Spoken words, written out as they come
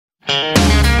I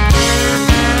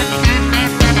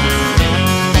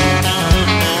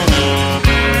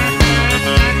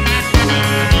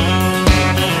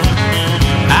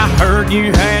heard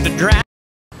you had to drive.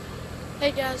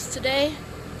 Hey guys, today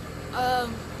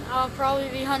I'll probably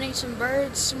be hunting some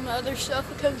birds, some other stuff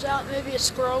that comes out, maybe a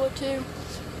squirrel or two.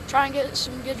 Try and get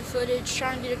some good footage,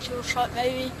 try and get a kill shot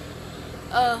maybe.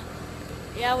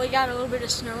 Yeah, we got a little bit of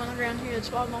snow on the ground here,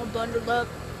 that's why I'm all bundled up,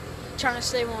 trying to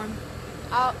stay warm.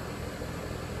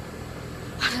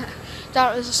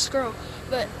 Thought it was a squirrel,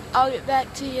 but I'll get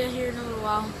back to you here in a little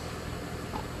while.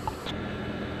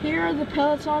 Here are the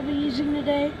pellets I'll be using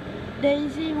today.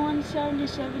 Daisy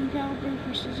 177 caliber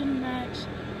Precision Max,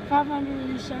 500 of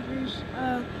these suckers.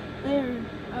 They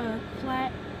are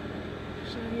flat,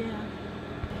 so yeah.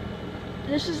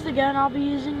 This is the gun I'll be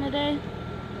using today.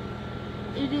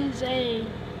 It is a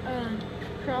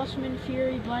Crossman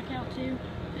Fury Blackout 2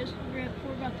 pistol grip,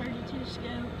 4x32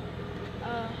 scope.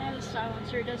 Has a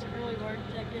silencer. It doesn't really work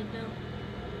that good though.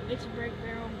 It's a break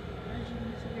barrel, as you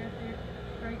can see right there.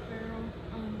 Break barrel.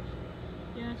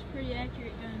 Yeah, it's a pretty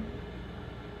accurate gun.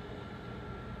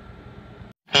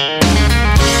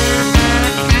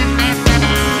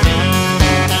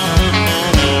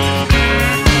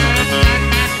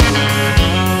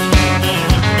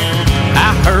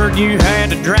 I heard you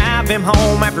had to drive him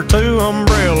home after 2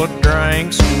 umbrella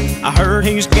drinks. I heard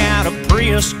he's got a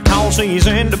Prius 'cause he's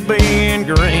into being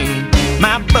green.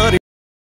 My buddy